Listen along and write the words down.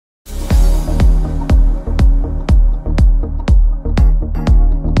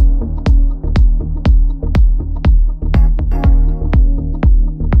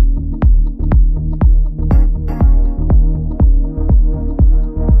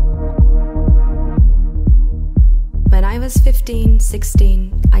was 15,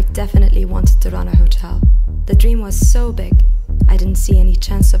 16, I definitely wanted to run a hotel. The dream was so big, I didn't see any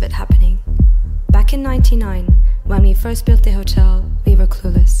chance of it happening. Back in 99, when we first built the hotel, we were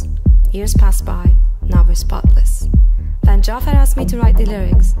clueless. Years passed by, now we're spotless. When Jafar asked me to write the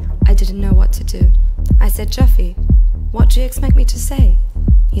lyrics, I didn't know what to do. I said, Jafi, what do you expect me to say?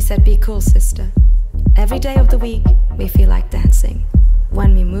 He said, be cool, sister. Every day of the week, we feel like dancing.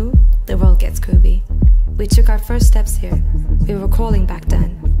 When we move, the world gets groovy. We took our first steps here. We were crawling back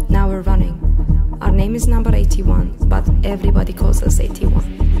then, now we're running. Our name is number 81, but everybody calls us 81.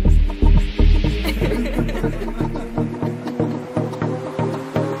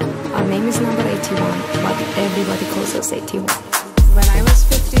 Our name is number 81, but everybody calls us 81. When I was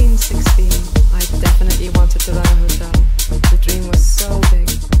 15, 16,